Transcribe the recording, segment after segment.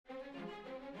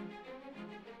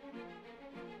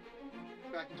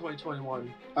back in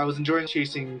 2021. I was enjoying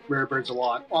chasing rare birds a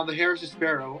lot. On the Harris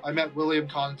Sparrow, I met William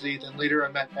Consley, then later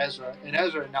I met Ezra, and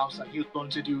Ezra announced that he was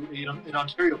going to do an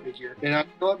Ontario big year. And I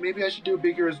thought maybe I should do a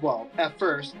big year as well. At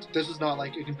first, this was not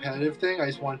like a competitive thing, I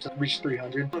just wanted to reach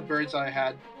 300. The birds I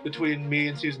had between me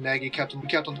and Susan Nagy kept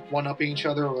on one-upping each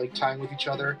other or like tying with each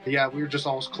other. Yeah, we were just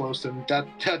always close, and that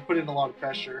put in a lot of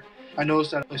pressure. I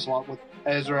noticed that I placed a lot with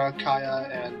Ezra, Kaya,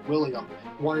 and William.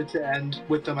 Wanted to end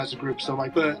with them as a group,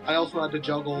 but I also had to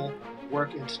juggle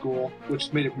work and school,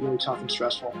 which made it really tough and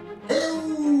stressful.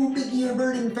 Hello, Big Year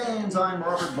Birding fans! I'm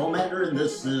Robert Bowmander, and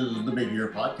this is the Big Year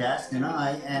Podcast, and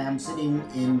I am sitting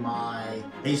in my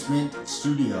basement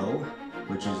studio,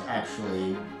 which is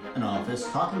actually an office,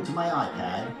 talking to my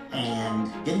iPad and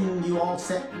getting you all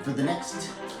set for the next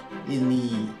in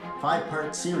the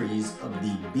 5-part series of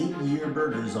the Big Year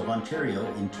Birders of Ontario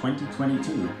in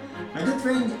 2022. My good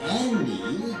friend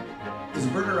Andy is a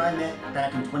birder I met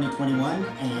back in 2021,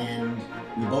 and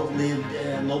we both lived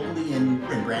locally in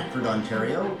Brantford,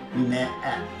 Ontario. We met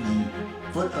at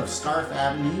the foot of Scarf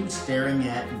Avenue, staring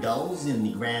at gulls in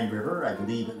the Grand River. I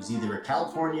believe it was either a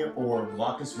California or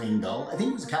glaucous ring gull. I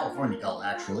think it was a California gull,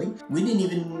 actually. We didn't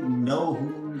even know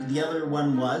who the other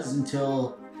one was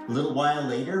until a little while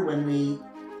later when we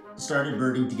started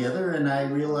birding together, and I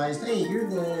realized, hey, you're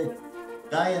the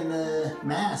guy in the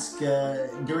mask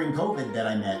during COVID that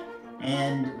I met.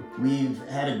 And we've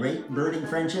had a great birding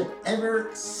friendship ever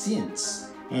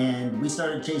since. And we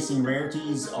started chasing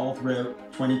rarities all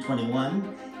throughout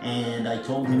 2021. And I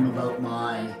told him about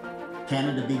my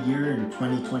Canada Big Year in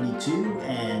 2022.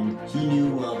 And he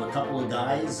knew of a couple of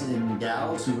guys and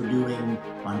gals who were doing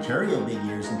Ontario Big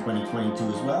Years in 2022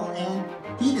 as well.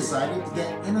 And he decided to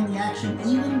get in on the action,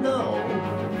 even though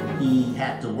he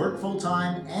had to work full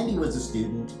time and he was a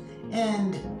student.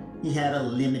 And he had a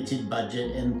limited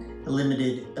budget and a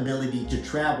limited ability to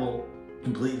travel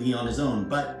completely on his own.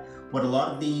 But what a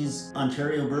lot of these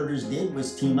Ontario birders did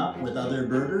was team up with other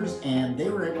birders, and they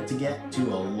were able to get to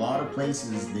a lot of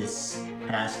places this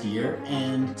past year,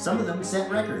 and some of them set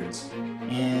records,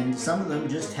 and some of them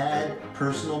just had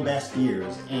personal best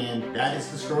years. And that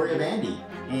is the story of Andy.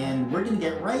 And we're going to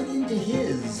get right into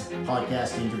his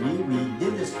podcast interview. We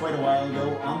did this quite a while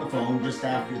ago on the phone, just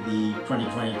after the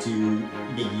 2022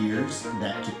 big years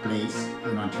that took place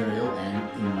in Ontario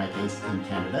and, in my case, in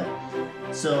Canada.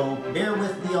 So bear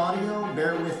with the audio,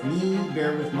 bear with me,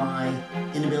 bear with my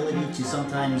inability to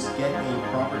sometimes get a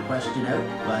proper question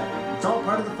out, but it's all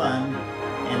part of the fun,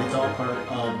 and it's all part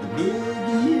of the Big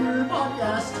Year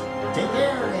Podcast. Take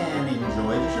care and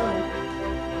enjoy the show.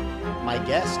 My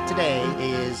guest today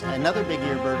is another Big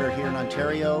Year birder here in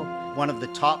Ontario, one of the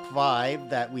top 5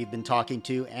 that we've been talking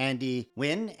to, Andy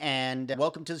Nguyen, and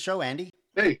welcome to the show, Andy.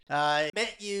 Hey. I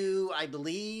met you, I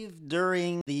believe,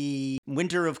 during the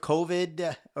winter of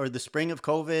COVID or the spring of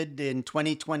COVID in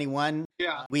 2021.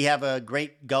 Yeah. We have a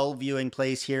great gull viewing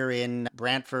place here in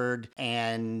Brantford,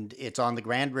 and it's on the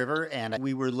Grand River, and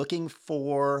we were looking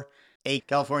for a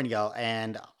California gull,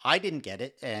 and I didn't get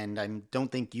it, and I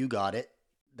don't think you got it.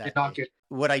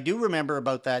 What I do remember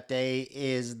about that day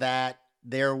is that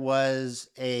there was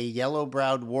a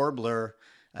Yellow-browed Warbler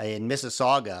in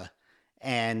Mississauga,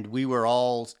 and we were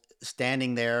all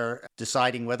standing there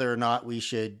deciding whether or not we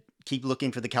should keep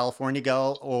looking for the California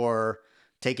gull or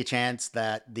take a chance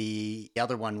that the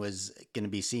other one was going to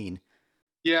be seen.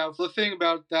 Yeah, the thing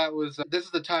about that was this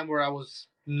is the time where I was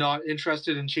not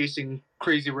interested in chasing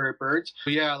crazy rare birds.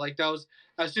 But yeah, like that was,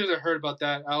 as soon as I heard about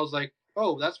that, I was like,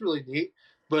 oh, that's really neat.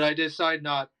 But I decided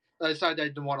I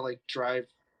didn't want to like drive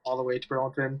all the way to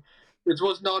Burlington. It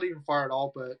was not even far at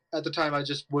all, but at the time I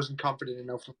just wasn't confident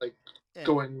enough with like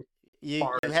going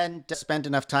far. You hadn't spent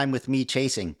enough time with me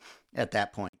chasing at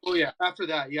that point. Oh yeah, after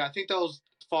that, yeah, I think that was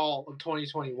fall of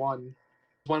 2021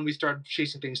 when we started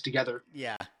chasing things together.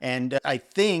 Yeah, and I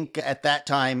think at that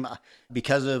time,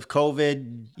 because of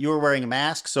COVID, you were wearing a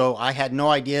mask, so I had no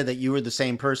idea that you were the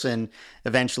same person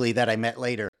eventually that I met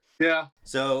later. Yeah.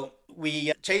 So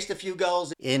we chased a few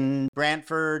gulls in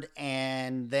Brantford,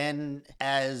 and then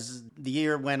as the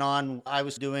year went on, I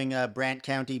was doing a Brant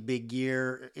County Big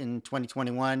Year in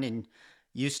 2021, and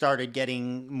you started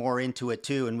getting more into it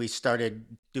too, and we started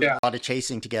doing a lot of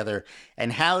chasing together.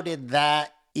 And how did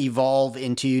that evolve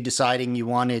into you deciding you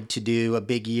wanted to do a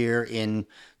big year in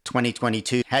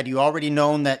 2022? Had you already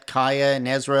known that Kaya and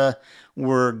Ezra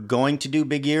were going to do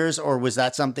big years, or was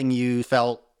that something you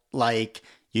felt like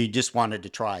you just wanted to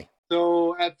try?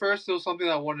 So at first it was something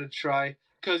that I wanted to try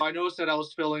because I noticed that I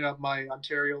was filling up my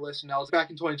Ontario list, and I was back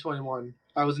in 2021.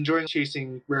 I was enjoying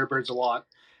chasing rare birds a lot.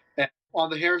 And On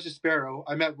the Harris Sparrow,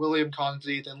 I met William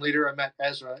Consley, then later I met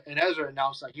Ezra, and Ezra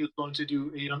announced that he was going to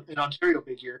do an Ontario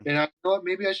big year. And I thought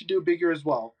maybe I should do a big year as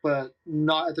well, but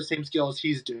not at the same scale as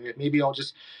he's doing it. Maybe I'll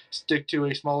just stick to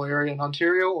a small area in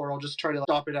Ontario, or I'll just try to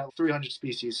stop it at 300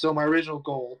 species. So my original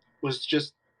goal was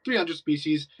just 300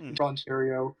 species in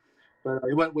Ontario, but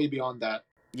it went way beyond that.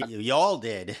 You all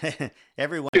did.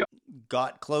 Everyone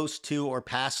got close to or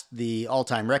past the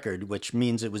all-time record, which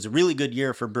means it was a really good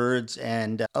year for birds,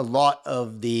 and a lot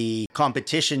of the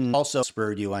competition also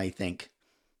spurred you, I think.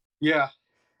 Yeah,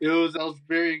 I was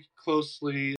very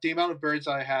closely, the amount of birds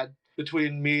I had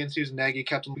between me and Susan Nagy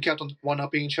we kept on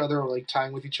one-upping each other or like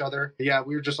tying with each other. Yeah,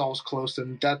 we were just always close,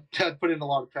 and that put in a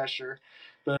lot of pressure.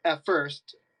 But at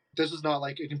first, this was not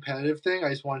like a competitive thing. I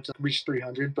just wanted to reach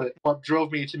 300. But what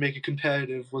drove me to make it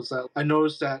competitive was that I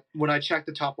noticed that when I checked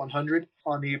the top 100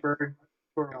 on the bird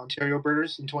for Ontario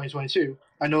birders in 2022,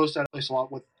 I noticed that I placed a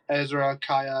lot with Ezra,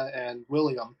 Kaya, and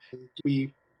William. And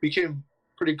we became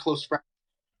pretty close friends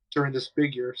during this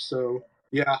big year. So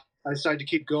yeah, I decided to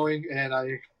keep going, and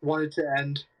I wanted to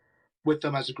end with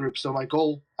them as a group. So my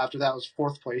goal after that was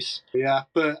fourth place. Yeah,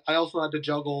 but I also had to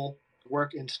juggle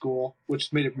work and school,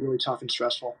 which made it really tough and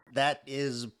stressful. That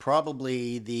is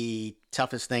probably the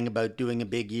toughest thing about doing a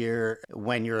big year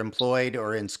when you're employed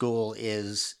or in school,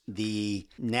 is the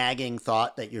nagging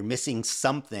thought that you're missing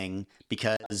something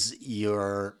because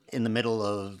you're in the middle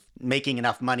of making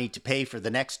enough money to pay for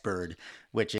the next bird,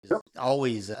 which is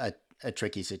always a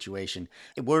tricky situation.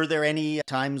 Were there any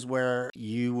times where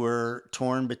you were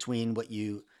torn between what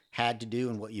you had to do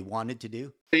and what you wanted to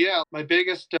do? Yeah, my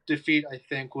biggest defeat, I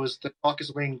think, was the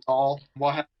glaucous-winged gull.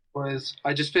 What happened was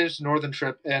I just finished the northern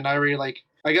trip, and I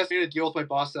guess I made a deal with my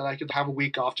boss that I could have a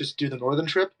week off just to do the northern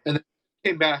trip, and then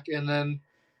came back, and then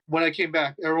when I came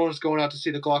back, everyone was going out to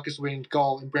see the glaucous-winged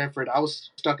gull in Brantford. I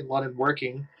was stuck in London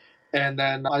working. And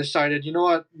then I decided, you know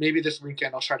what, maybe this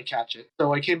weekend I'll try to catch it.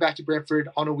 So I came back to Brantford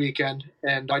on a weekend,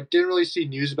 and I didn't really see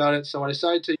news about it. So I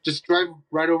decided to just drive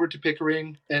right over to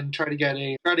Pickering and try to get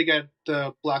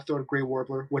the black-throated gray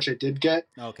warbler, which I did get.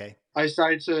 Okay.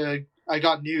 I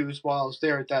got news while I was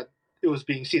there that it was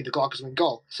being seen, the glaucous-winged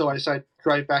gull. So I decided to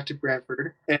drive back to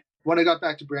Brantford. And when I got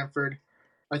back to Brantford,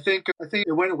 I think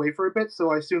it went away for a bit,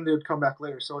 so I assumed they would come back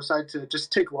later. So I decided to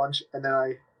just take lunch, and then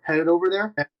I headed over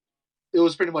there. And it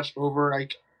was pretty much over.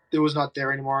 Like, it was not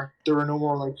there anymore. There were no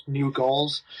more like new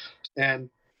gulls. And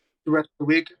the rest of the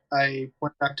week, I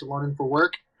went back to London for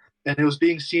work, and it was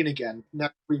being seen again.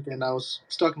 Next weekend, I was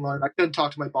stuck in London. I couldn't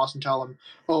talk to my boss and tell him,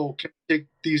 "Oh, can I take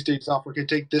these days off, or can I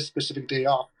take this specific day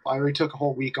off?" I already took a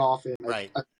whole week off, and Right.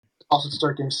 I also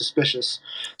started getting suspicious.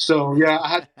 So yeah, I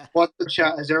had to watch the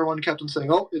chat as everyone kept on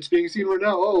saying, "Oh, it's being seen right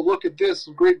now. Oh, look at this!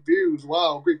 Great views!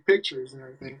 Wow, great pictures and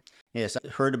everything." Yes,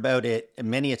 I've heard about it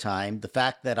many a time. The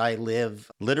fact that I live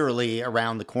literally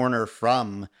around the corner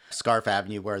from Scarf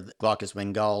Avenue, where the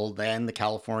glaucous-winged gull, then the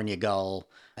California gull,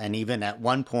 and even at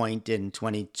one point in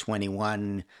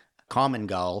 2021, common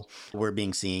gull were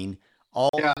being seen. All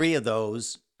three of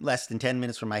those, less than 10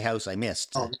 minutes from my house, I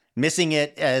missed. Missing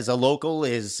it as a local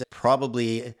is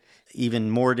probably even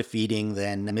more defeating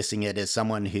than missing it as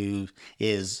someone who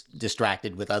is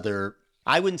distracted with other,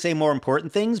 I wouldn't say more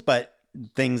important things, but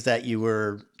things that you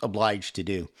were obliged to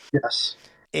do. Yes.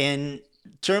 In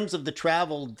terms of the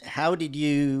travel, how did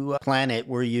you plan it?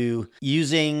 Were you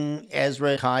using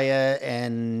Ezra, Kaya,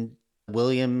 and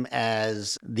William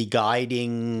as the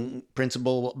guiding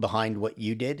principle behind what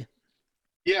you did?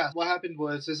 Yeah, what happened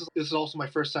was this is also my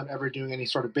first time ever doing any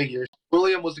sort of big year.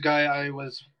 William was the guy I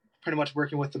was pretty much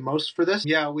working with the most for this.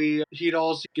 Yeah, he'd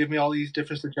also give me all these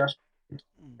different suggestions,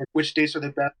 which dates are the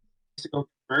best to go to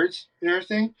birds and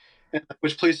everything, and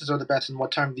which places are the best and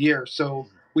what time of the year. So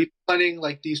we planning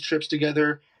like these trips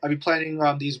together. I'd be planning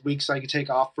these weeks I could take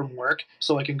off from work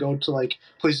so I can go to like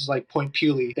places like Point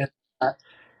Pelee and that.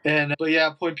 But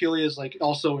yeah, Point Pelee is like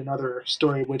also another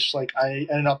story, which like I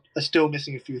ended up still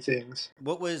missing a few things.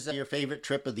 What was your favorite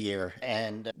trip of the year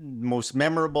and most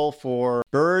memorable for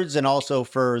birds and also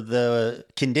for the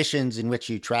conditions in which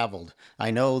you traveled? I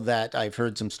know that I've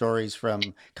heard some stories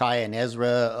from Kaya and Ezra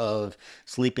of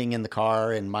sleeping in the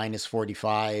car in minus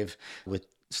 45 with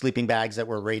sleeping bags that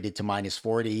were rated to minus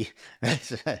 40.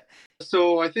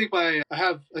 So I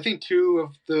think two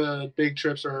of the big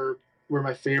trips were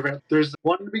my favorite. There's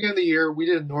one at the beginning of the year. We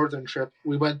did a northern trip.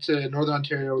 We went to Northern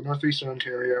Ontario, Northeastern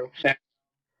Ontario. And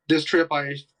this trip,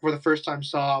 I, for the first time,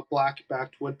 saw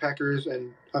black-backed woodpeckers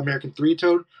and American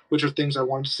three-toed, which are things I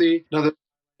wanted to see. Another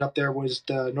up there was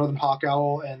the northern hawk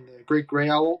owl and the great gray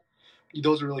owl.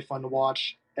 Those are really fun to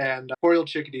watch. And oriole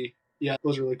chickadee. Yeah,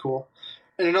 those are really cool.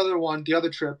 And another one, the other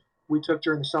trip we took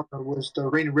during the summer was the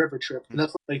Rainy River trip. And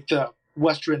that's like the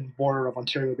western border of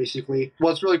Ontario, basically.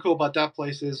 What's really cool about that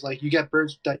place is like you get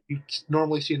birds that you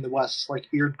normally see in the west, like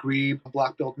eared grebe,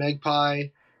 black-billed magpie,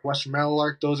 western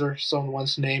meadowlark. Those are some of the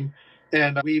ones to name.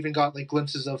 And we even got like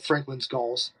glimpses of Franklin's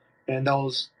gulls, and that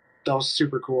was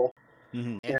super cool.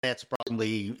 And that's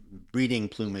probably breeding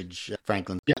plumage,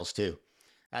 Franklin Yeah, gulls too.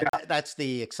 yeah, That's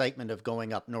the excitement of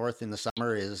going up north in the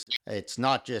summer is it's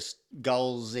not just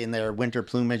gulls in their winter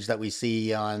plumage that we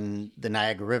see on the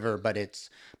Niagara River, but it's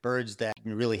birds that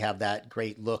really have that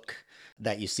great look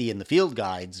that you see in the field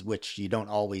guides, which you don't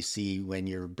always see when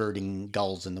you're birding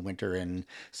gulls in the winter in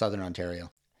southern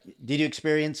Ontario. Did you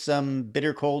experience some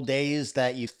bitter cold days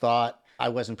that you thought, I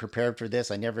wasn't prepared for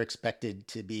this? I never expected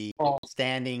to be oh,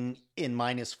 standing in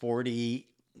minus 40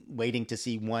 waiting to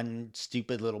see one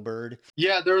stupid little bird.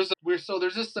 yeah. There's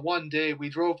this one day we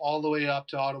drove all the way up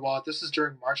to Ottawa. This is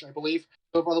during March, I believe.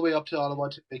 Drove all the way up to Ottawa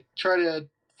to like, try to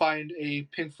find a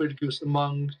pink-footed goose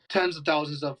among tens of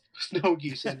thousands of snow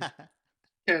geese and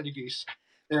Canada geese.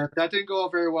 And that didn't go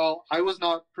out very well. I was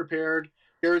not prepared.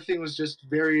 Everything was just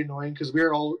very annoying because we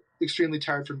were all extremely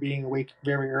tired from being awake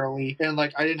very early, and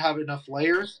like I didn't have enough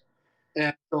layers,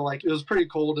 and so like it was pretty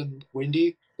cold and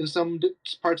windy in some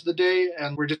parts of the day,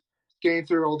 and we're just getting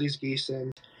through all these geese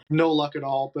and no luck at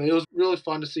all. But it was really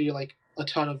fun to see like a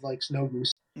ton of like snow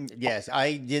geese. Yes,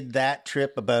 I did that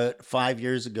trip about 5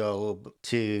 years ago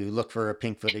to look for a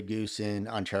pink-footed goose in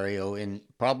Ontario in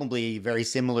probably very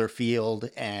similar field.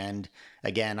 And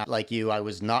again, like you, I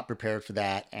was not prepared for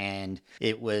that. And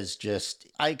it was just,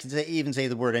 I could even say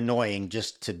the word annoying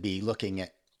just to be looking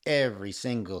at every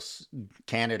single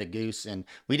Canada goose. And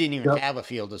we didn't even Yep. have a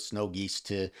field of snow geese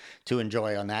to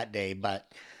enjoy on that day. But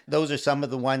those are some of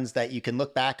the ones that you can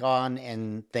look back on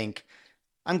and think,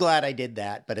 I'm glad I did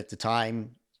that. But at the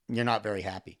time, you're not very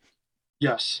happy.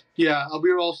 Yes. Yeah. We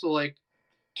were also like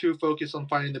too focused on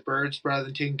finding the birds rather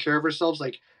than taking care of ourselves.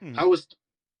 Like Hmm. I was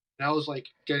and I was like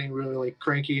getting really like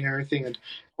cranky and everything, and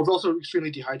I was also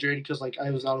extremely dehydrated because like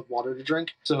I was out of water to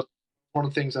drink. So one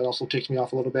of the things that also takes me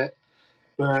off a little bit,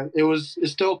 but it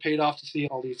still paid off to see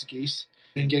all these geese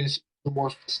and getting to see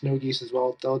more snow geese as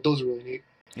well. Those are really neat.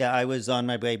 Yeah, I was on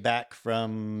my way back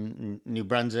from New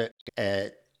Brunswick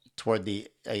toward the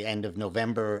end of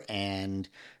November, and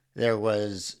there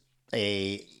was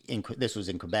this was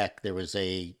in Quebec. There was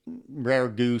a rare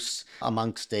goose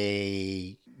amongst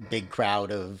a big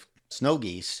crowd of snow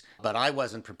geese, but I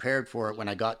wasn't prepared for it when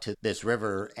I got to this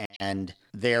river, and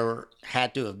there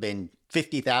had to have been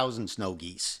 50,000 snow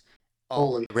geese all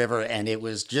in Holy, the river, and it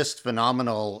was just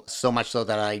phenomenal. So much so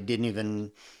that I didn't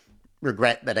even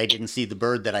regret that I didn't see the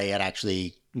bird that I had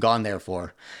actually gone there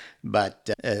for. But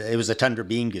it was a tundra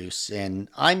bean goose, and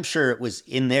I'm sure it was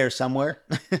in there somewhere.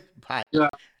 But yeah,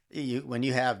 when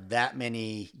you have that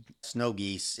many snow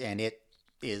geese and it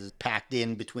is packed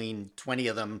in between 20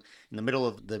 of them in the middle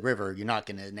of the river, you're not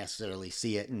going to necessarily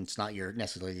see it, and it's not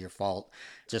necessarily your fault.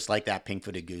 Just like that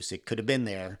pink-footed goose, it could have been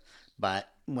there, but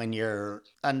when you're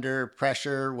under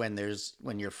pressure, when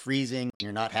you're freezing,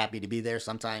 you're not happy to be there,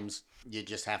 sometimes you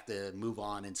just have to move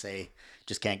on and say,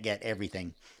 just can't get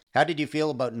everything. How did you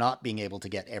feel about not being able to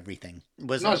get everything?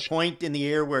 Was there a not point in the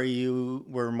year where you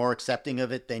were more accepting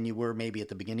of it than you were maybe at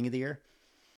the beginning of the year?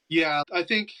 Yeah, I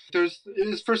think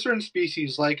it's for certain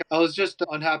species. Like I was just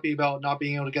unhappy about not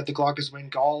being able to get the glaucous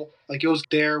winged gull. Like it was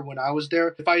there when I was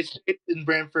there. If I stayed in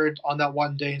Brantford on that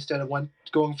one day instead of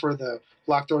going for the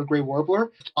black-throated gray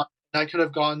warbler, I could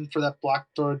have gone for that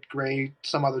black-throated gray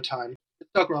some other time. It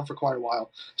stuck around for quite a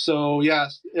while. So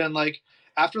yes, and like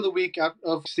after the week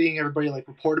of seeing everybody like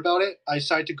report about it, I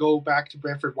decided to go back to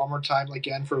Brantford one more time like,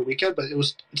 again for a weekend, but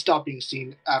it stopped being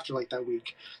seen after like that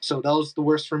week. So that was the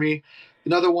worst for me.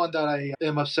 Another one that I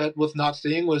am upset with not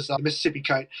seeing was Mississippi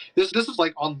kite. This was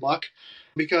like on luck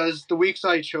because the weeks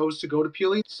I chose to go to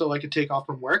Peely so I could take off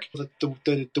from work was like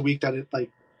the week that it like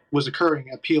was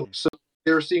occurring at Peely. So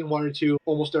they were seeing one or two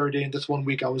almost every day, and this one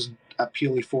week I was at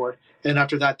Peely for, and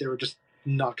after that they were just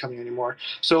not coming anymore.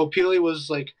 So Peely was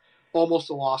like almost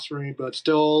a loss for me, but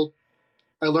still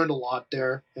I learned a lot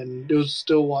there, and it was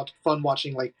still fun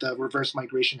watching like the reverse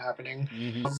migration happening.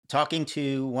 Talking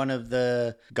to one of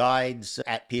the guides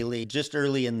at Peely just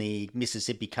early in the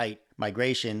Mississippi kite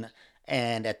migration,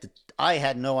 and I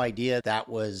had no idea that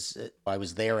was I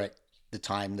was there at the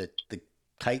time that the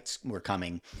kites were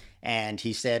coming, and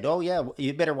he said, "Oh yeah,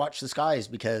 you better watch the skies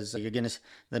because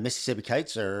the Mississippi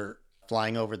kites are."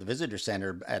 Flying over the visitor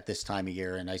center at this time of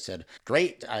year. And I said,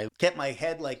 great. I kept my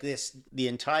head like this the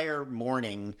entire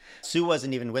morning. Sue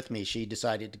wasn't even with me. She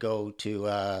decided to go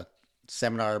to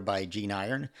seminar by Jean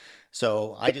Iron.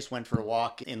 So I just went for a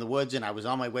walk in the woods, and I was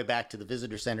on my way back to the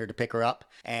visitor center to pick her up,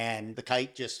 and the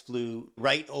kite just flew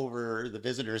right over the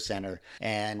visitor center.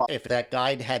 And if that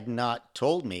guide had not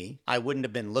told me, I wouldn't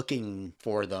have been looking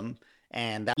for them.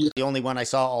 And that was the only one I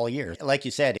saw all year. Like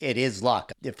you said, it is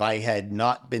luck. If I had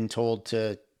not been told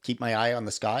to keep my eye on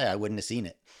the sky, I wouldn't have seen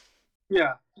it.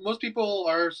 Yeah, most people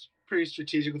are pretty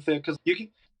strategic with it because you can.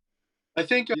 I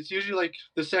think it's usually like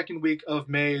the second week of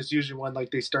May is usually when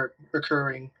like they start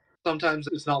occurring. Sometimes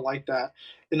it's not like that.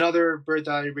 Another bird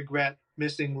that I regret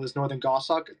missing was northern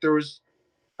goshawk.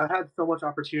 I had so much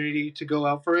opportunity to go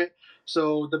out for it.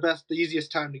 So the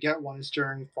easiest time to get one is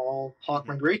during fall hawk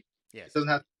migration. It Yes.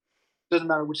 doesn't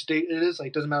matter which state it is.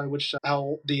 Like doesn't matter which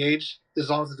how the age. As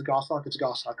long as it's a goshawk, it's a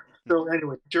goshawk. So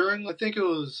anyway, during I think it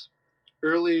was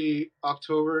early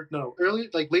October, no, early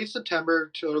like late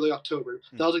September to early October.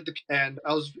 That was like and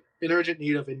I was in urgent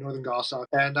need of a northern goshawk,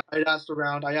 and I asked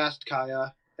around. I asked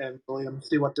Kaya and William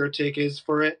see what their take is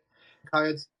for it.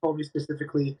 Kaya told me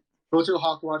specifically go to a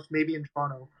hawk watch, maybe in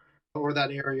Toronto or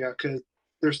that area, because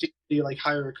there seems to be like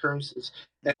higher occurrences.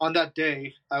 And on that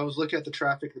day, I was looking at the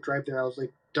traffic, the drive there. I was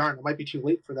like, darn, it might be too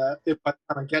late for that if by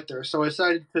the time I get there. So I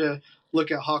decided to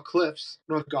look at Hawk Cliffs,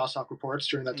 North Goshawk reports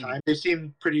during that time. They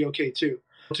seemed pretty okay too.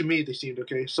 To me, they seemed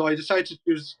okay. So I decided to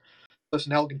choose this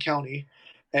in Elgin County,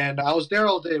 and I was there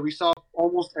all day. We saw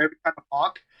almost every kind of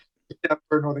hawk except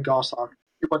for Northern Goshawk.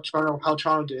 How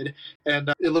Toronto did,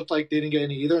 and it looked like they didn't get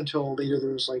any either until later.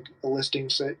 There was like a listing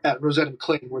at Rosetta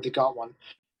McLean where they got one.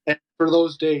 And for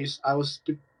those days,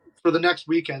 for the next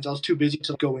weekends, I was too busy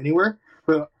to go anywhere.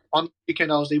 But on the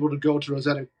weekend, I was able to go to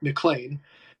Rosetta McLean.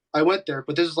 I went there,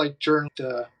 but this is like during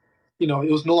it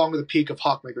was no longer the peak of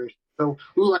hawk migration. So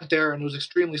we went there, and it was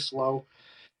extremely slow.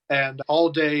 And all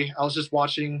day, I was just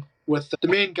watching with the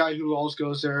main guy who always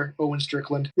goes there, Owen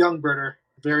Strickland, young birder,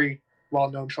 very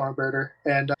well-known Toronto birder.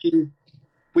 And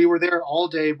we were there all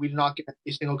day. We did not get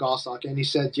a single goshawk. And he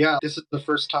said, "Yeah, this is the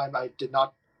first time I did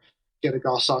not get a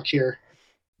goshawk here."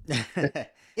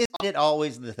 Isn't it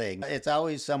always the thing? It's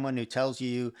always someone who tells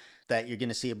you that you're going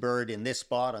to see a bird in this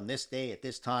spot on this day at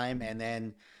this time, and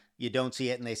then you don't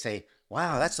see it, and they say,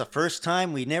 "Wow, that's the first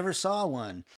time we never saw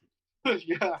one."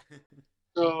 Yeah.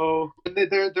 So and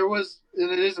there was,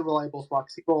 and it is a reliable spot.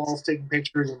 People are always taking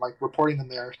pictures and like reporting them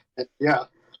there. And, yeah.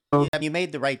 So, You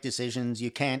made the right decisions.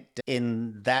 You can't,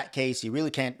 in that case, you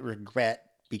really can't regret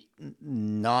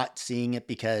not seeing it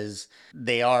because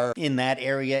they are in that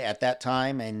area at that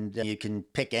time, and you can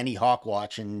pick any hawk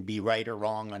watch and be right or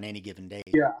wrong on any given day.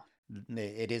 yeah.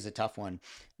 It is a tough one.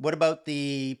 What about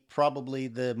probably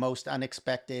the most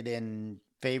unexpected and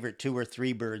favorite two or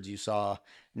three birds you saw?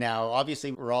 Now,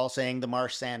 obviously, we're all saying the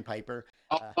marsh sandpiper.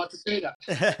 I was about to say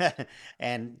that.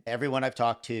 And everyone I've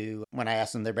talked to, when I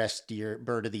ask them their best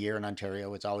bird of the year in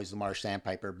Ontario, it's always the marsh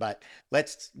sandpiper. But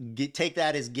let's take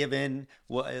that as given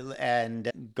and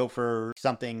go for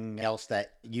something else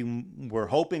that you were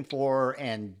hoping for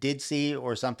and did see,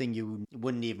 or something you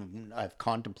wouldn't even have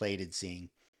contemplated seeing.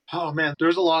 Oh man,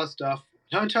 there's a lot of stuff.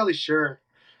 Not entirely sure.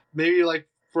 Maybe like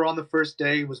for on the first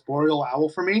day was boreal owl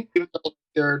for me. Even though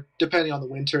they're depending on the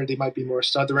winter, they might be more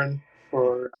southern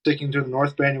or sticking to the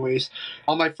north. But anyways,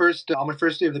 on my first day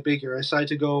of the big year, I decided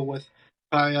to go with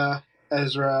Kaya,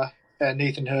 Ezra, and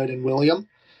Nathan Hood and William.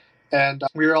 And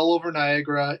we were all over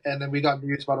Niagara, and then we got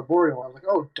news about a boreal. I was like,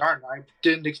 "Oh darn! I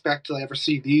didn't expect to ever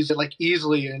see these like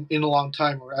easily in a long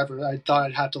time or ever. I thought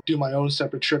I'd have to do my own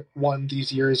separate trip one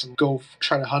these years and go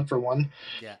try to hunt for one."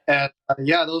 Yeah. And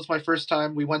yeah, that was my first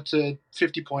time. We went to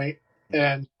 50 Point,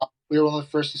 and we were one of the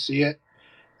first to see it.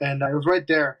 And it was right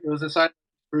there. It was inside a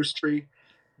spruce tree,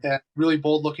 and really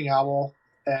bold-looking owl,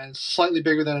 and slightly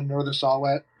bigger than a northern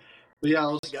saw-whet. But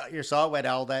yeah, You got your saw-whet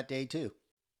owl that day too.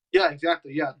 yeah,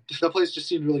 exactly. Yeah, that place just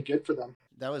seemed really good for them.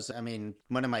 That was, I mean,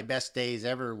 one of my best days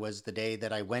ever was the day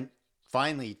that I went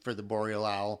finally for the boreal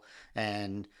owl,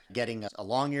 and getting a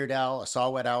long-eared owl, a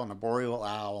saw-whet owl, and a boreal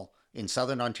owl in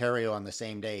southern Ontario on the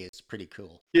same day. It's pretty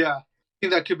cool. Yeah, I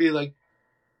think that could be like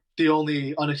the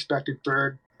only unexpected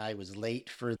bird. I was late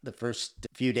for the first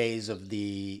few days of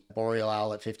the boreal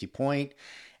owl at 50 Point,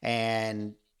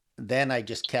 and then I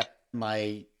just kept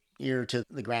my ear to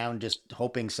the ground, just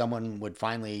hoping someone would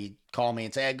finally call me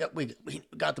and say, we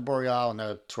got the boreal owl. And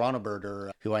a Toronto birder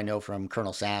who I know from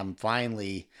Colonel Sam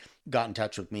finally got in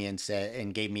touch with me and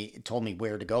told me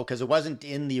where to go, because it wasn't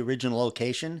in the original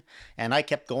location, and I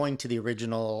kept going to the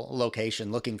original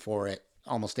location looking for it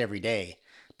almost every day,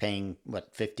 paying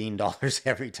 $15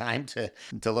 every time to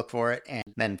look for it. And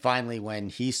then finally, when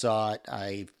he saw it,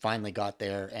 I finally got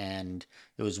there, and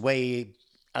it was way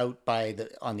out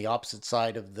on the opposite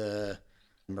side of the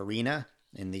marina.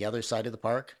 in the other side of the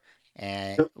park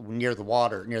and Yep. near the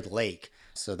water, near the lake.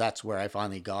 So that's where I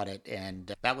finally got it.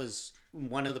 And that was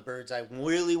one of the birds I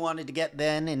really wanted to get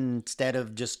then instead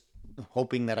of just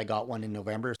hoping that I got one in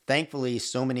November. Thankfully,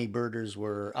 so many birders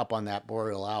were up on that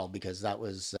boreal owl because that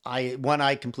was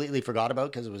I completely forgot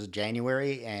about because it was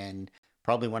January and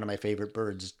probably one of my favorite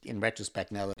birds in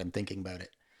retrospect now that I'm thinking about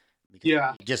it because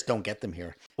Yeah. you just don't get them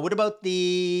here. What about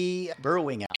the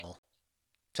burrowing owl?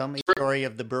 Tell me the story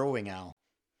of the burrowing owl.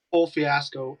 Whole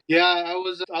fiasco. Yeah, I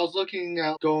was looking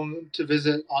at going to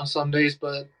visit on some days,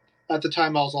 but at the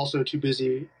time I was also too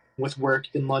busy with work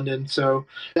in London, so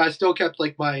I still kept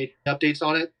like my updates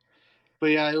on it. But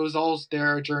yeah, it was always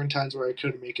there during times where I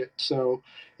couldn't make it. So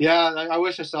yeah, I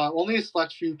wish I saw it. Only a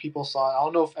select few people saw it. I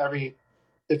don't know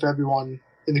if everyone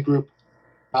in the group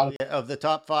out Of the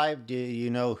top five, do you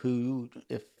know who,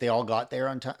 if they all got there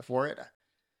on time for it?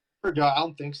 of I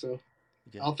don't think so.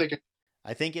 I don't think it's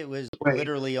I think it was way.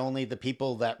 literally only the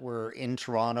people that were in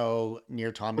Toronto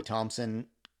near Tommy Thompson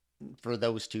for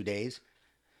those 2 days.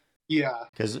 Yeah.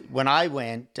 Because when I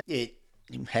went, it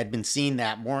had been seen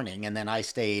that morning, and then I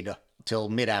stayed till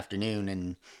mid afternoon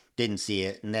and didn't see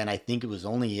it. And then I think it was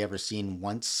only ever seen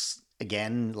once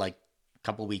again, like a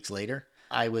couple weeks later.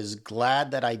 I was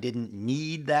glad that I didn't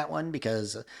need that one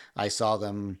because I saw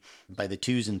them by the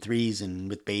twos and threes and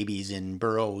with babies in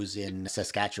burrows in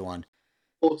Saskatchewan.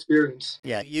 Full experience.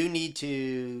 Yeah, you need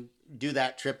to do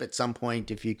that trip at some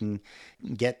point if you can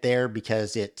get there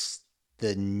because it's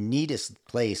the neatest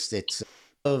place. It's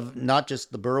of not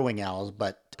just the burrowing owls,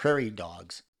 but prairie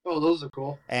dogs. Oh, those are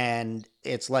cool. And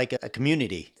it's like a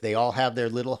community. They all have their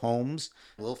little homes,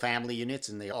 little family units,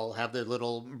 and they all have their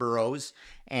little burrows.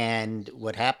 And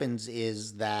what happens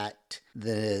is that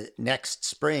the next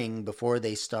spring, before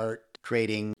they start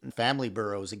creating family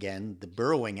burrows again, the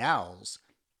burrowing owls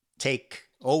take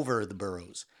over the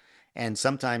burrows. And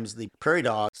sometimes the prairie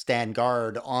dogs stand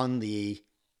guard on the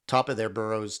top of their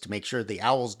burrows to make sure the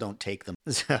owls don't take them.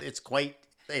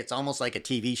 It's almost like a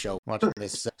TV show watching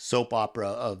this soap opera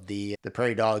of the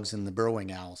prairie dogs and the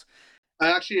burrowing owls.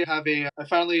 I actually I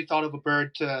finally thought of a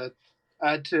bird to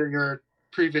add to your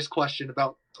previous question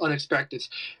about unexpected.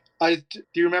 Do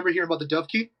you remember hearing about the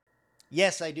dovekey?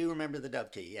 Yes, I do remember the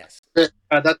dovekey. Yes.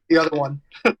 That's the other one.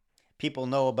 People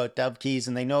know about dovekies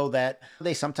and they know that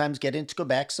they sometimes get into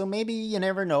Quebec. So maybe you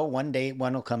never know. One day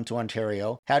one will come to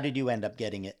Ontario. How did you end up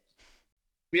getting it?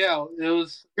 Yeah, it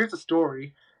was. Here's the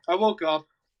story. I woke up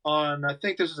on, I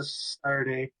think this was a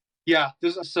Saturday. Yeah,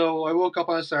 so I woke up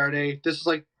on a Saturday. This is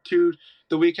like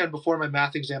the weekend before my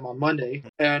math exam on Monday,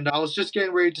 and I was just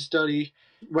getting ready to study,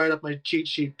 write up my cheat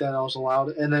sheet that I was allowed,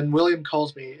 and then William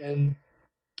calls me and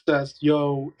says,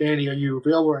 "Yo, Andy, are you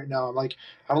available right now?" I'm like,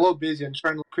 "I'm a little busy. I'm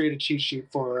trying to create a cheat sheet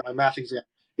for my math exam."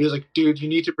 He was like, "Dude, you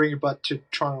need to bring your butt to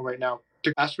Toronto right now,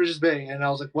 to Asperger's Bay." And I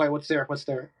was like, "Why? What's there? What's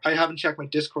there?" I haven't checked my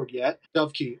Discord yet.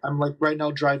 Dove Key. I'm like right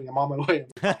now driving. I'm on my way.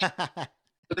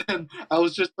 And I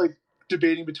was just like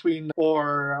debating between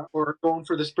or going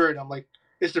for the Spirit. I'm like,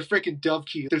 it's the freaking Dove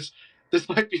Key. This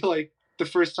might be like the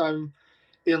first time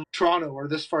in Toronto or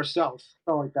this far south,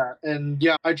 something like that. And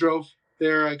yeah, I drove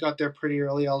there. I got there pretty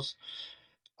early. I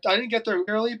didn't get there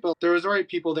early, but there was already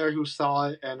people there who saw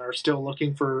it and are still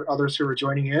looking for others who were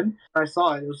joining in. I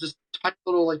saw it. It was just a tiny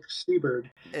little like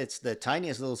seabird. It's the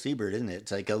tiniest little seabird, isn't it?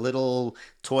 It's like a little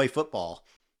toy football.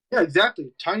 Yeah,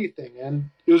 exactly. Tiny thing. And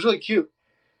it was really cute.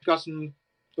 Got some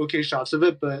okay shots of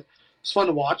it, but it's fun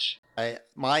to watch.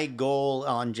 My goal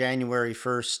on January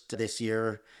 1st this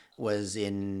year I was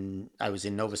in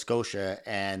Nova Scotia,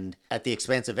 and at the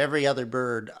expense of every other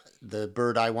bird, the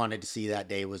bird I wanted to see that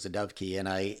day was a dovekey, and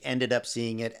I ended up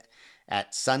seeing it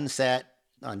at sunset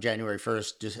on January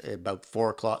 1st, just about 4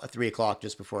 o'clock, 3 o'clock,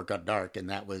 just before it got dark, and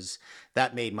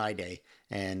that made my day.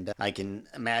 And I can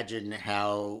imagine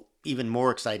how even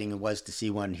more exciting it was to see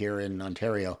one here in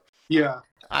Ontario. Yeah.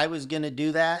 I was going to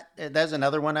do that. That's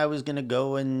another one I was going to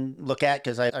go and look at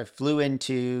because I flew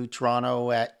into Toronto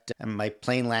and my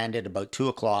plane landed about 2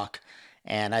 o'clock.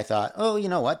 And I thought, oh, you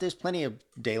know what? There's plenty of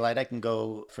daylight. I can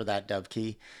go for that dove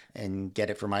key and get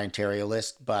it for my Ontario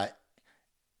list. But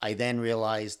I then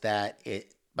realized that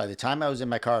by the time I was in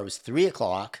my car, it was 3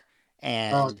 o'clock. Oh,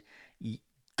 And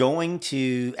going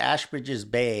to Ashbridges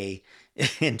Bay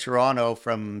in Toronto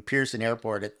from Pearson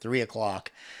Airport at 3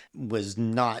 o'clock was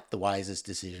not the wisest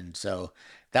decision. So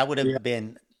that would yeah. have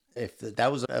been, if that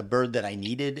was a bird that I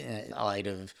needed, I'd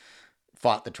have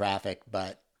fought the traffic,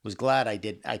 but was glad I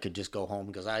did. I could just go home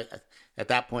because at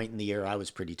that point in the year, I was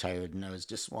pretty tired and I was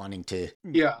just wanting to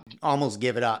Yeah. almost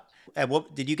give it up.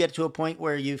 Did you get to a point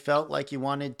where you felt like you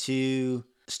wanted to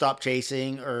stop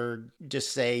chasing or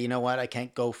just say, you know what, I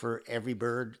can't go for every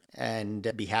bird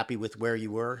and be happy with where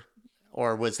you were?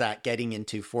 Or was that getting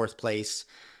into fourth place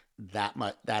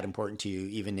that important to you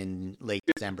even in late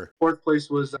December? Fourth place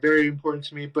was very important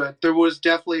to me, but there was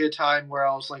definitely a time where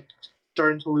I was like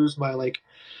starting to lose my like.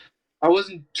 I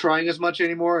wasn't trying as much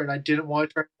anymore, and I didn't want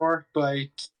to try more, but I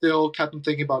still kept on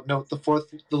thinking about no,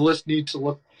 the list needs to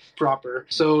look proper.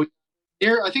 So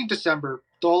here, I think December,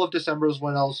 all of December was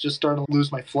when I was just starting to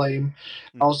lose my flame.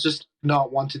 I was just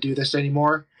not want to do this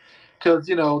anymore because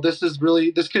this is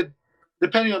really this could,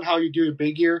 depending on how you do a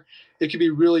big year, it could be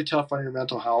really tough on your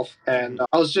mental health. And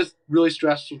I was just really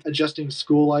stressed with adjusting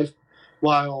school life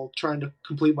while trying to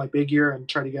complete my big year and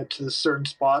try to get to this certain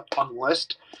spot on the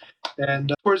list.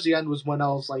 And towards the end was when I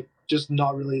was like just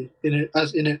not really in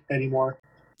it anymore.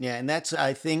 Yeah, and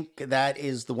I think that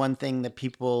is the one thing that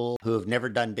people who have never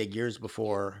done big years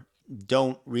before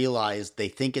don't realize. They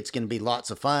think it's going to be lots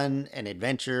of fun and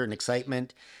adventure and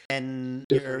excitement. And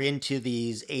you're into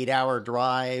these 8-hour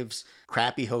drives,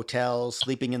 crappy hotels,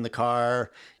 sleeping in the car,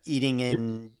 eating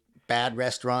in bad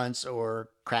restaurants or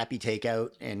crappy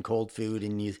takeout and cold food.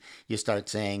 And you start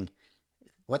saying,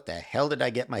 what the hell did I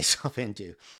get myself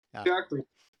into? Exactly.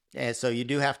 And so you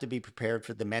do have to be prepared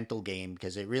for the mental game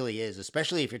because it really is,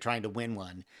 especially if you're trying to win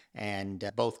one.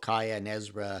 And both Kaya and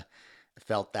Ezra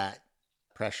felt that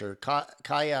pressure.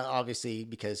 Kaya, obviously,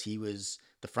 because he was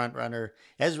the front runner.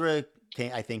 Ezra,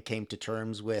 I think, came to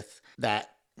terms with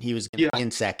that he was going to be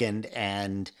in second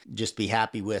and just be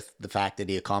happy with the fact that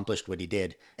he accomplished what he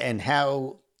did. And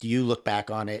how do you look back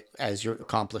on it as your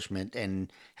accomplishment?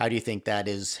 And how do you think that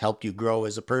has helped you grow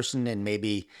as a person and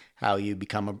maybe how you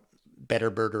become a better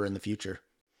birder in the future?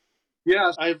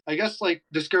 Yeah, I guess like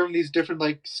discovering these different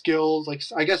like skills, like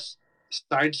I guess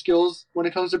side skills when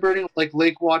it comes to birding, like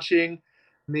lake watching,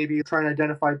 maybe trying to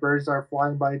identify birds that are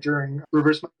flying by during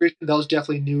reverse migration. That was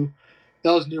definitely new.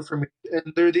 That was new for me.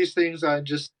 And there are these things I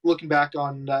just looking back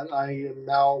on that I am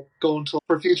now going to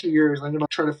for future years. I'm going to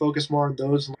try to focus more on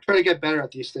those and try to get better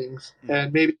at these things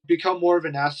and maybe become more of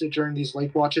an asset during these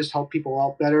lake watches, help people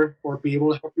out better or be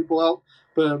able to help people out.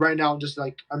 But right now, I'm just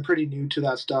like I'm pretty new to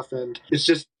that stuff, and it's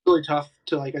just really tough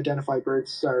to like identify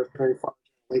birds that are very far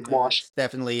lake wash. It's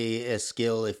definitely a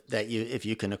skill if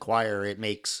you can acquire. It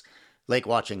makes lake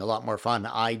watching a lot more fun.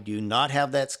 I do not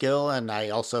have that skill, and I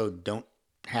also don't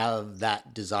have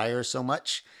that desire so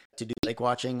much to do lake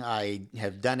watching. I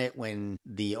have done it when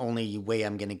the only way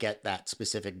I'm going to get that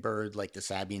specific bird, like the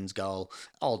Sabine's gull,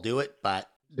 I'll do it. But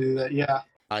Do that, yeah.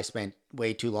 I spent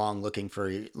way too long looking for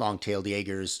long-tailed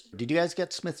Jaegers. Did you guys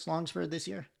get Smith's Longspur this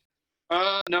year?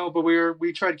 No, but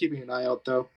we tried keeping an eye out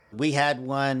though. We had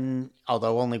one,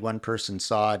 although only one person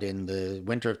saw it in the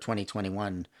winter of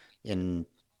 2021 in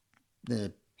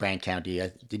the Brant County.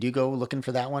 Did you go looking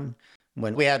for that one?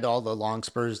 When we had all the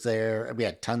longspurs there, we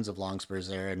had tons of longspurs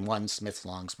there and one Smith's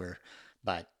Longspur.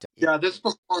 But Yeah, this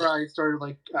before I started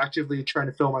like actively trying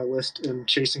to fill my list and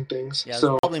chasing things. yeah, it was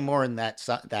So probably more in that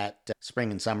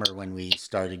spring and summer when we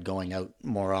started going out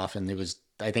more often.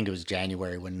 I think it was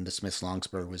January when the Smith's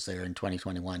Longspur was there in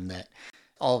 2021 that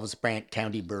all of us Brant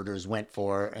County birders went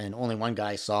for, and only one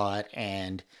guy saw it.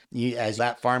 And as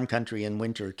that farm country in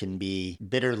winter can be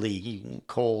bitterly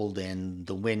cold, and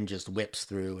the wind just whips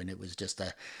through, and it was just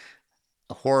a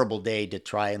horrible day to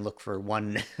try and look for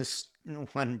one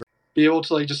one bird. be able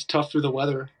to like just tough through the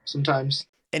weather sometimes.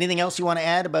 Anything else you want to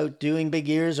add about doing big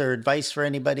years, or advice for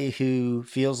anybody who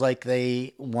feels like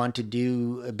they want to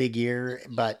do a big year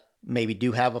but maybe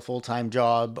do have a full-time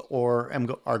job or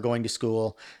are going to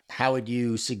school? How would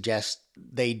you suggest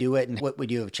they do it, and what would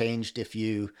you have changed if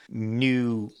you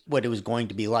knew what it was going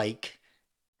to be like?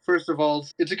 First of all,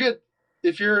 it's a good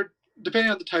if you're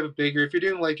depending on the type of big year. If you're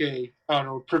doing like a I don't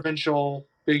know provincial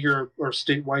big year or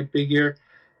statewide big year,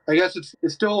 I guess it's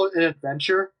still an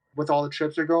adventure with all the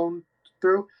trips you're going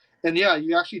through. And yeah,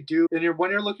 you actually do. And when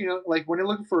you're looking at like when you're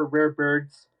looking for rare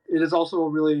birds, it is also a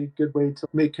really good way to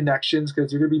make connections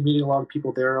because you're gonna be meeting a lot of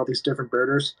people there, all these different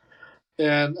birders.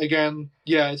 And again,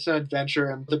 yeah, it's an adventure,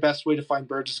 and the best way to find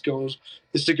birds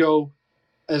is to go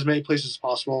as many places as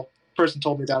possible. A person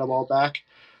told me that a while back,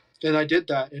 and I did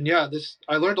that. And yeah, this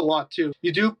I learned a lot too.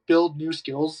 You do build new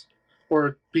skills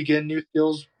or begin new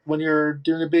skills when you're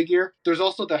doing a big year. There's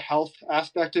also the health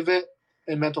aspect of it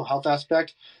and mental health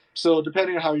aspect. So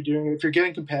depending on how you're doing it, if you're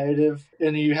getting competitive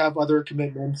and you have other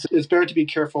commitments, it's better to be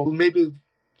careful. Maybe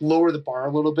lower the bar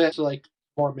a little bit to like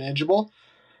more manageable.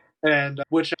 And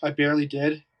which I barely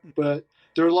did, but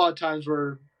there were a lot of times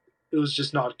where it was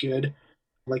just not good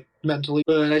like mentally.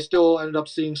 But I still ended up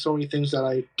seeing so many things that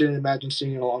I didn't imagine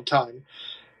seeing in a long time,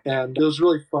 and it was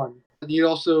really fun. And you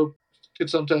also could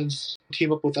sometimes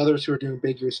team up with others who are doing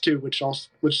big years too, which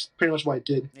is pretty much what I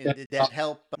did. And, Did that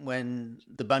help when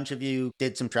the bunch of you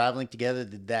did some traveling together?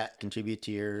 Did that contribute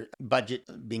to your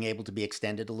budget being able to be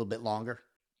extended a little bit longer?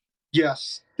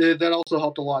 yes, that also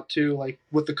helped a lot too, like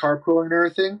with the carpooling and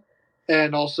everything.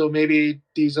 And also maybe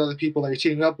these other people that you're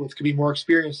teaming up with could be more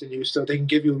experienced than you, so they can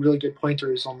give you really good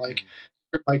pointers on like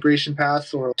migration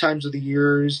paths or times of the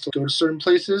years to go to certain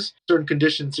places, certain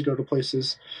conditions to go to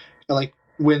places, like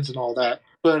winds and all that.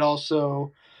 But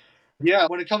also, yeah,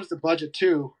 when it comes to budget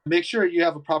too, make sure you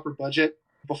have a proper budget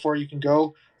before you can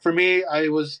go. For me, I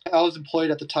was employed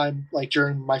at the time, like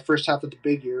during my first half of the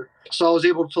big year, so I was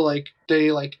able to like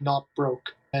stay like not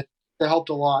broke, and that helped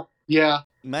a lot. Yeah,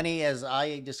 Money, as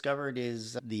I discovered,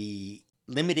 is the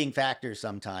limiting factor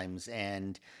sometimes.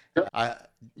 And I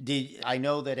I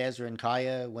know that Ezra and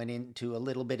Kaya went into a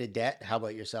little bit of debt. How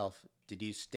about yourself? Did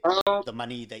you stick um, the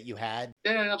money that you had? I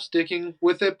ended up sticking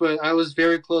with it, but I was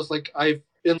very close. Like I've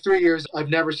in 3 years, I've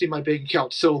never seen my bank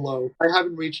account so low. I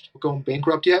haven't reached going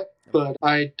bankrupt yet, but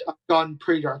I've gone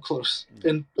pretty darn close.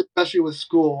 And especially with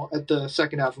school at the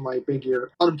second half of my big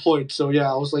year, unemployed. So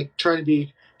yeah, I was like trying to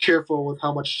be careful with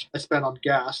how much I spent on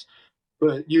gas.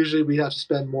 But usually we have to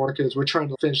spend more because we're trying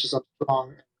to finish this up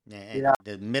strong. And Yeah,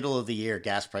 the middle of the year,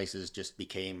 gas prices just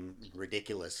became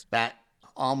ridiculous. That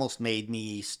almost made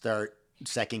me start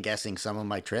second guessing some of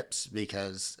my trips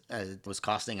because it was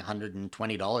costing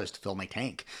 $120 to fill my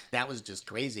tank. That was just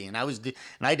crazy, and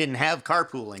I didn't have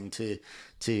carpooling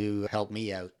to help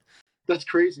me out. that's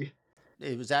crazy.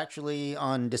 It was actually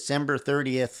on December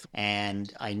 30th,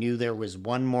 and I knew there was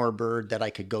one more bird that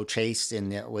I could go chase,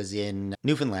 and it was in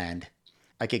Newfoundland.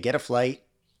 I could get a flight,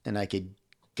 and I could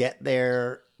get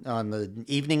there on the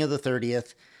evening of the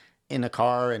 30th in a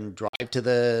car and drive to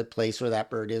the place where that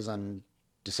bird is on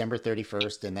December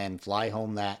 31st, and then fly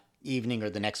home that evening or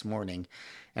the next morning.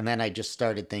 And then I just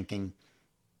started thinking,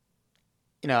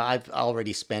 I've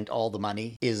already spent all the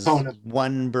money. Oh Is no,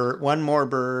 one more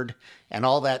bird, and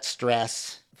all that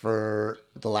stress for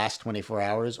the last 24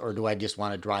 hours, or do I just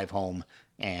want to drive home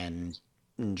and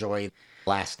enjoy the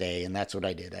last day? And that's what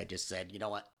I did. I just said, you know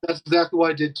what? that's exactly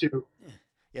what I did too.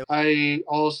 Yep. I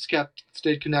always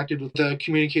stayed connected with the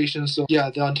communications. So yeah,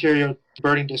 the Ontario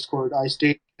Birding Discord. I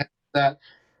stayed connected with that,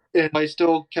 and I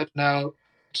still kept an eye out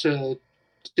to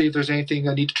see if there's anything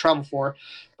I need to travel for.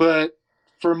 But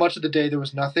for much of the day, there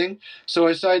was nothing. So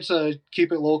I decided to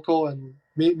keep it local and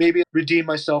maybe redeem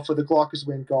myself for the Glaucus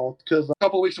Wind Gull because a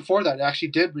couple of weeks before that, I actually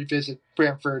did revisit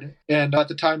Brantford, and at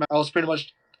the time, I was pretty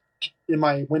much in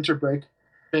my winter break,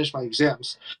 finished my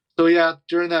exams. So yeah,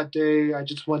 during that day, I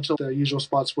just went to the usual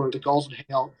spots where the gulls would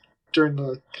hang out during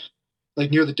the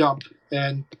like near the dump.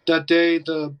 And that day,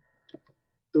 the,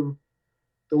 the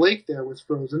lake there was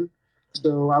frozen,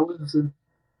 so I wasn't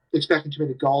expecting too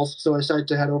many gulls. So I decided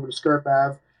to head over to Scarp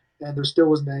Ave, and there still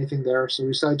wasn't anything there. So we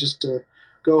decided just to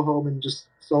go home and just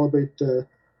celebrate the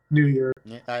New Year.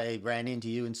 Yeah, I ran into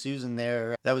you and Susan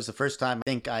there. That was the first time I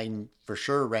think I for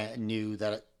sure knew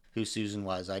that who Susan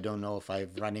was. I don't know if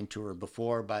I've run into her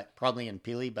before, but probably in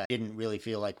Peely, but didn't really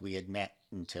feel like we had met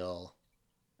until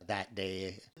that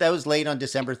day. That was late on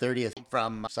December 30th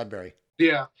from Sudbury.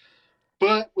 Yeah,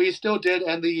 but we still did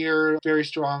end the year very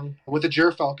strong with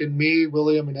a Falcon. Me,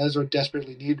 William, and Ezra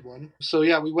desperately needed one. So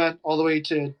yeah, we went all the way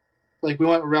to, like, we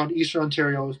went around Eastern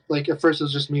Ontario. Like at first it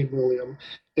was just me and William,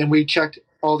 and we checked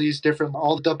all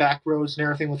the back roads and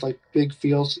everything with like big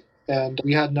fields, and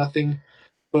we had nothing.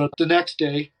 But the next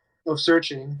day of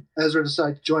searching, Ezra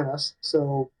decided to join us,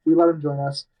 so we let him join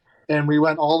us, and we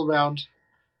went all around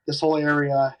this whole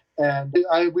area. And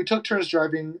we took turns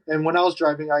driving. And when I was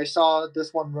driving, I saw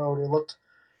this one road.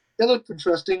 It looked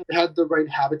interesting. It had the right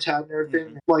habitat and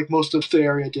everything, like most of the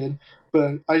area did.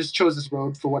 But I just chose this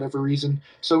road for whatever reason.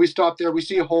 So we stopped there. We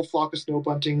see a whole flock of snow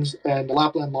buntings and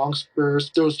Lapland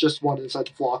longspurs. There was just one inside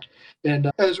the flock.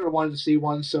 And Ezra wanted to see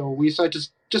one, so we decided to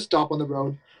just stop on the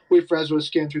road, wait for Ezra to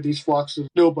scan through these flocks of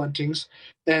snow buntings.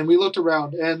 And we looked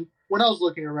around. And when I was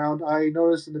looking around, I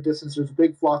noticed in the distance there's a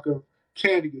big flock of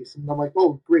Canada geese. And I'm like,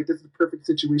 oh, great, this is the perfect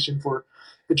situation for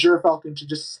the Falcon to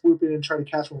just swoop in and try to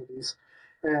catch one of these.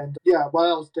 And yeah,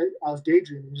 while I was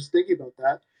daydreaming, just thinking about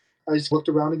that, I just looked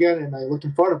around again and I looked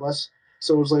in front of us.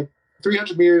 So it was like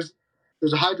 300 meters.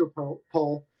 There's a hydro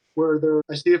pole where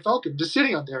I see a falcon just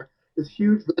sitting on there, this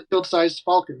huge field-sized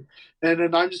falcon. And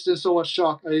then I'm just in so much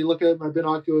shock. I look at my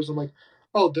binoculars. I'm like,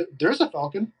 oh, there's a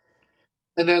falcon.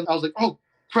 And then I was like, oh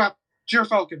crap,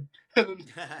 falcon. And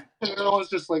then everyone's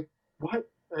just like, what?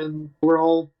 And we're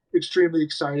all extremely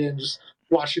excited and just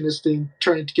watching this thing,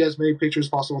 trying to get as many pictures as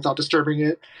possible without disturbing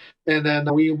it. And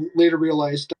then we later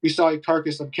realized we saw a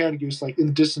carcass of Canada goose like in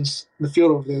the distance in the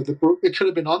field over there. It could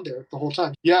have been on there the whole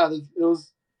time. Yeah, it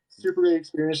was a super great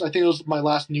experience. I think it was my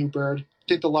last new bird. I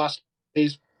think the last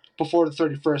days before the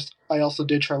 31st, I also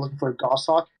did try looking for a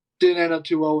goshawk. Didn't end up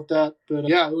too well with that, but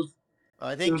yeah,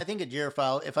 I it think was I think a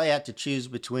gyrfalcon. If I had to choose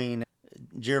between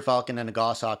gyrfalcon and a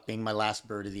goshawk being my last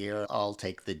bird of the year, I'll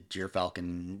take the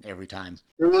gyrfalcon every time.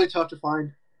 they're really tough to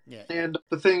find. Yeah. And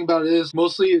the thing about it is,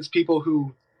 mostly it's people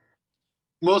who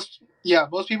most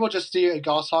people just see a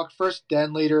goshawk first,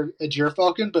 then later a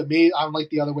gyrfalcon. But me, I'm like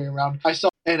the other way around. I saw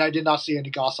and I did not see any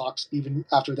goshawks even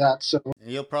after that. So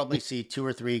You'll probably see 2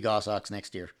 or 3 goshawks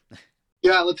next year.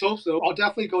 yeah, let's hope so. I'll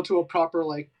definitely go to a proper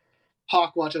like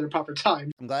hawk watch at a proper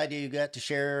time. I'm glad you got to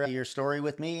share your story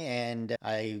with me, and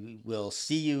I will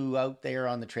see you out there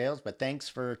on the trails. But thanks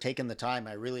for taking the time.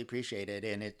 I really appreciate it.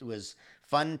 And it was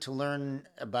fun to learn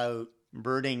about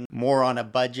birding more on a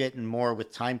budget and more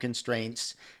with time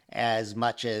constraints, as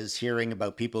much as hearing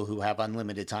about people who have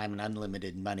unlimited time and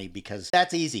unlimited money, because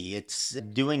that's easy. It's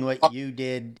doing what you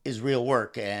did is real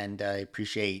work, and I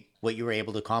appreciate what you were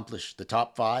able to accomplish. The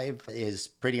top 5 is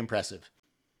pretty impressive.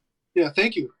 Yeah,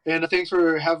 thank you, and thanks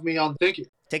for having me on. Thank you.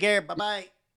 Take care. Bye bye.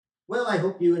 Well, I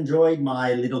hope you enjoyed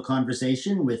my little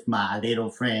conversation with my little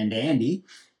friend Andy.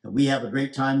 We have a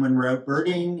great time when we're out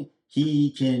birding.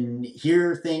 He can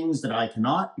hear things that I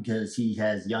cannot because he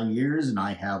has young ears and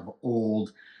I have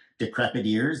old, decrepit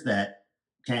ears that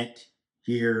can't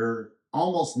hear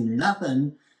almost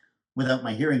nothing without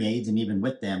my hearing aids, and even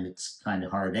with them, it's kind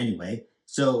of hard anyway.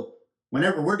 So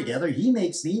whenever we're together, he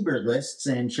makes the eBird lists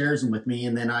and shares them with me,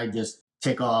 and then I just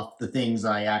tick off the things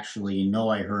I actually know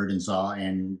I heard and saw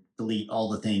and delete all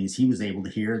the things he was able to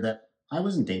hear that I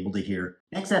wasn't able to hear.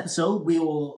 Next episode, we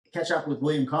will catch up with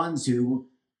William William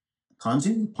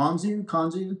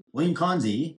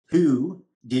Conzi, who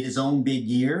did his own big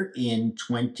year in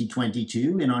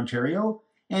 2022 in Ontario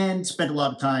and spent a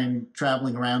lot of time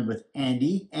traveling around with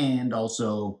Andy and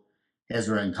also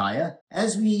Ezra and Kaya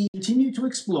as we continue to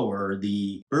explore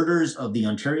the birders of the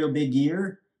Ontario Big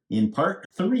Year in part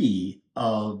 3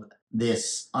 of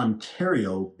this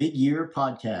Ontario Big Year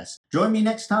podcast. Join me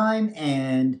next time,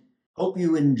 and hope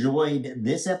you enjoyed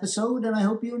this episode, and I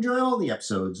hope you enjoy all the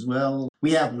episodes. Well,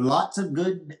 we have lots of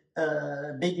good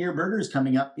big year birders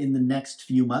coming up in the next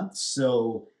few months,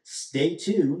 so stay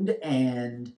tuned,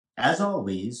 and as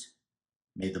always,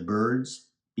 may the birds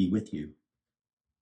be with you.